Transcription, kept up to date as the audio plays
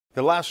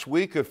The last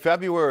week of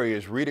February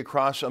is Read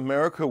Across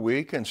America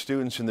Week, and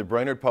students in the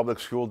Brainerd Public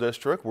School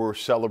District were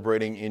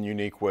celebrating in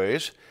unique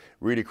ways.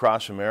 Read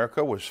Across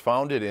America was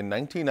founded in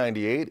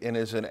 1998 and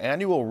is an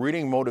annual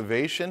reading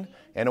motivation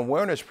and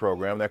awareness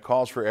program that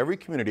calls for every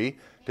community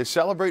to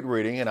celebrate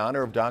reading in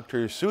honor of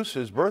Dr.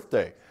 Seuss's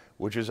birthday,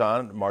 which is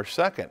on March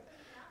 2nd.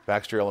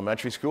 Baxter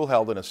Elementary School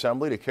held an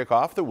assembly to kick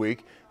off the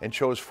week and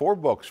chose 4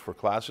 books for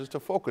classes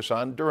to focus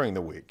on during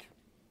the week.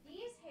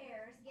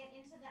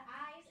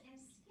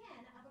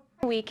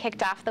 We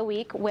kicked off the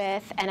week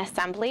with an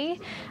assembly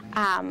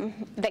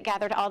that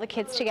gathered all the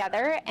kids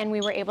together, and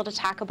we were able to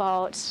talk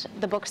about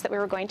the books that we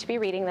were going to be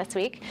reading this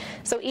week.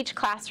 So each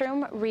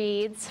classroom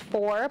reads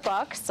 4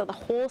 books, so the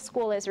whole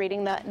school is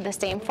reading the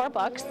same 4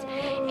 books,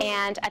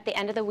 and at the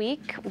end of the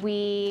week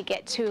we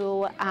get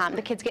to,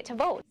 the kids get to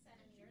vote.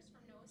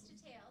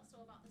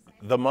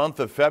 The month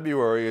of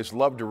February is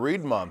Love to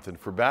Read Month, and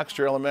for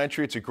Baxter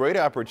Elementary, it's a great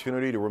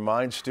opportunity to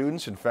remind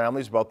students and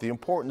families about the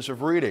importance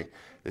of reading.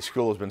 The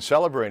school has been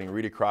celebrating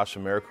Read Across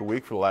America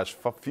Week for the last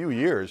few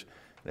years,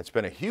 and it's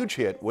been a huge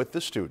hit with the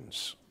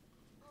students.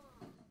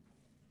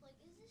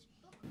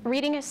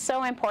 Reading is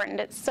so important.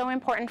 It's so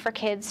important for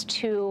kids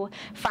to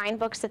find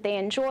books that they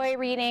enjoy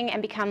reading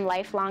and become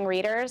lifelong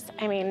readers.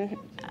 I mean,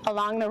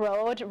 along the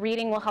road,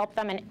 reading will help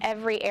them in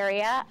every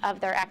area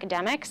of their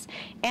academics,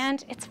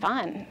 and it's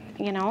fun,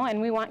 you know, and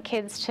we want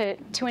kids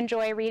to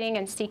enjoy reading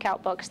and seek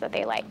out books that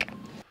they like.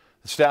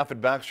 The staff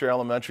at Baxter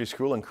Elementary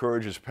School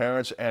encourages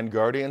parents and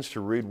guardians to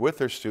read with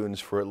their students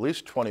for at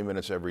least 20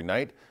 minutes every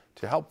night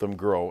to help them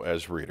grow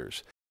as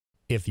readers.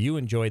 If you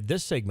enjoyed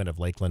this segment of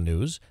Lakeland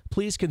News,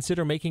 please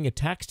consider making a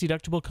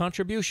tax-deductible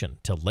contribution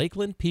to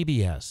Lakeland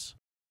PBS.